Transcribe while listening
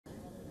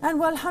And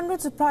while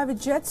hundreds of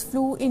private jets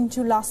flew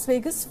into Las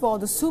Vegas for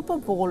the Super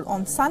Bowl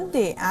on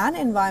Sunday, and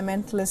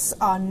environmentalists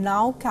are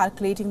now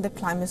calculating the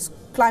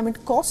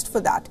climate cost for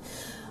that.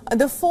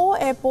 The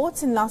 4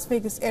 airports in Las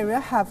Vegas area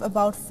have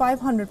about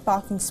 500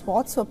 parking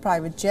spots for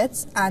private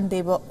jets, and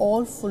they were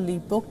all fully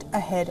booked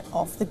ahead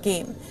of the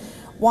game.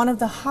 One of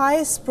the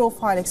highest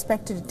profile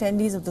expected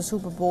attendees of the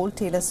Super Bowl,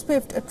 Taylor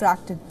Swift,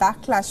 attracted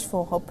backlash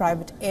for her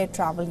private air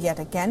travel yet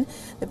again.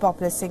 The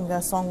popular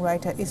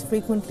singer-songwriter is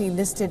frequently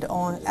listed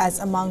as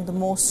among the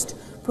most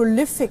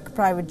prolific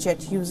private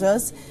jet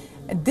users.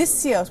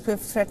 This year,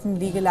 Swift threatened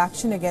legal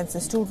action against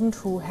a student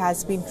who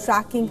has been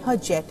tracking her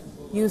jet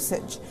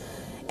usage.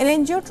 An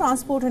NGO,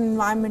 Transport and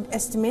Environment,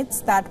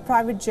 estimates that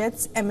private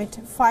jets emit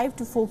 5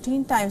 to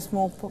 14 times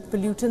more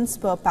pollutants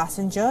per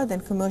passenger than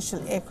commercial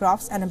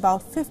aircrafts and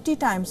about 50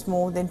 times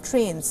more than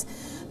trains.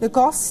 The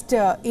cost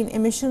in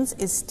emissions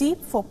is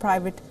steep for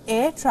private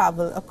air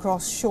travel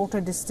across shorter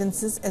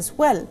distances as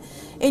well.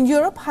 In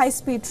Europe,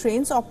 high-speed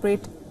trains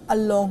operate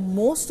along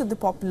most of the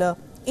popular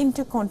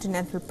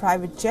intercontinental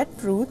private jet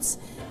routes,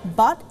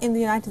 but in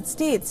the United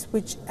States,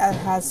 which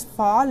has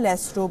far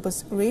less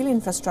robust rail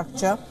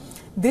infrastructure,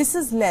 this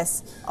is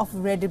less of a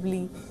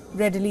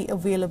readily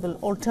available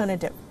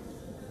alternative.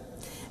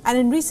 And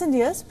in recent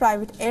years,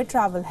 private air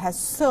travel has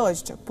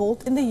surged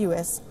both in the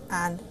US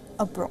and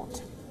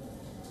abroad.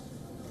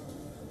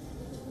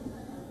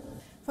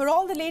 For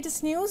all the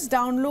latest news,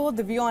 download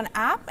the WION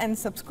app and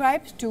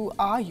subscribe to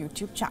our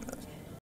YouTube channel.